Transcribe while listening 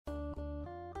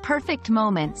Perfect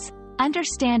moments.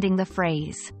 Understanding the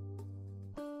phrase.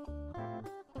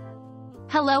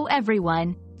 Hello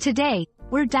everyone. Today,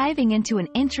 we're diving into an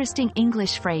interesting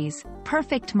English phrase,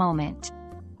 perfect moment.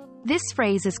 This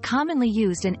phrase is commonly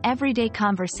used in everyday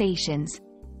conversations,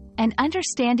 and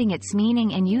understanding its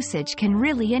meaning and usage can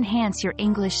really enhance your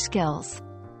English skills.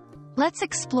 Let's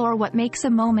explore what makes a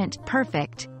moment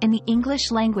perfect in the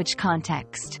English language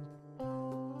context.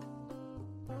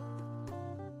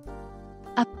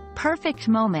 A perfect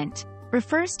moment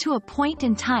refers to a point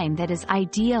in time that is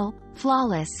ideal,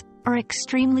 flawless, or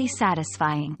extremely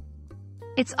satisfying.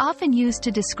 It's often used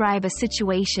to describe a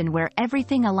situation where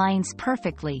everything aligns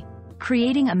perfectly,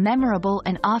 creating a memorable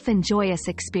and often joyous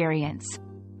experience.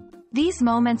 These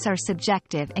moments are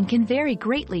subjective and can vary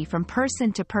greatly from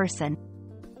person to person.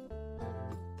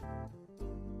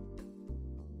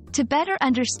 To better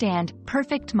understand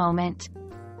perfect moment,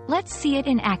 let's see it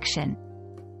in action.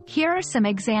 Here are some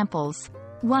examples.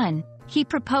 1. He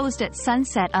proposed at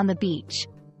sunset on the beach.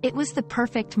 It was the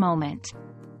perfect moment.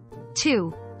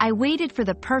 2. I waited for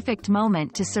the perfect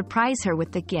moment to surprise her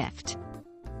with the gift.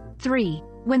 3.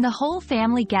 When the whole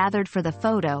family gathered for the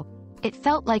photo, it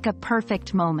felt like a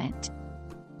perfect moment.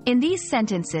 In these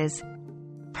sentences,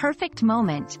 perfect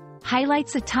moment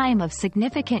highlights a time of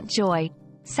significant joy,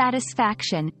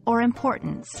 satisfaction, or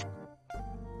importance.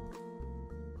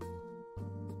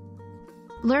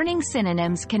 Learning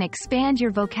synonyms can expand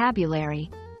your vocabulary.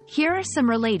 Here are some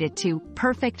related to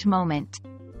perfect moment: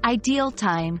 ideal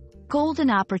time,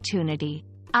 golden opportunity,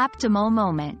 optimal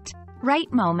moment,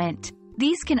 right moment.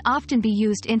 These can often be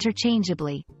used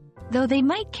interchangeably, though they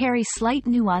might carry slight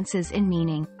nuances in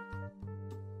meaning.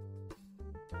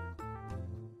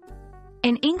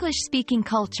 In English-speaking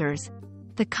cultures,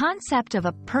 the concept of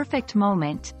a perfect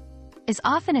moment is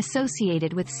often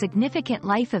associated with significant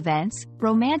life events,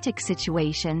 romantic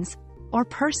situations, or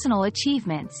personal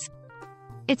achievements.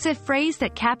 It's a phrase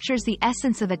that captures the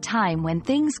essence of a time when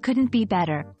things couldn't be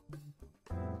better.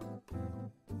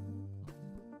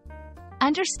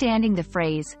 Understanding the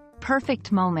phrase,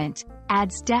 perfect moment,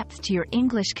 adds depth to your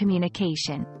English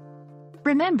communication.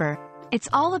 Remember, it's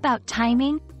all about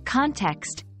timing,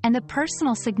 context, and the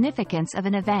personal significance of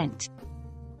an event.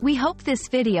 We hope this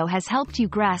video has helped you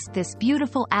grasp this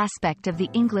beautiful aspect of the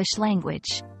English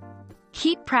language.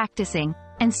 Keep practicing,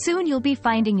 and soon you'll be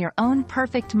finding your own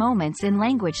perfect moments in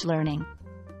language learning.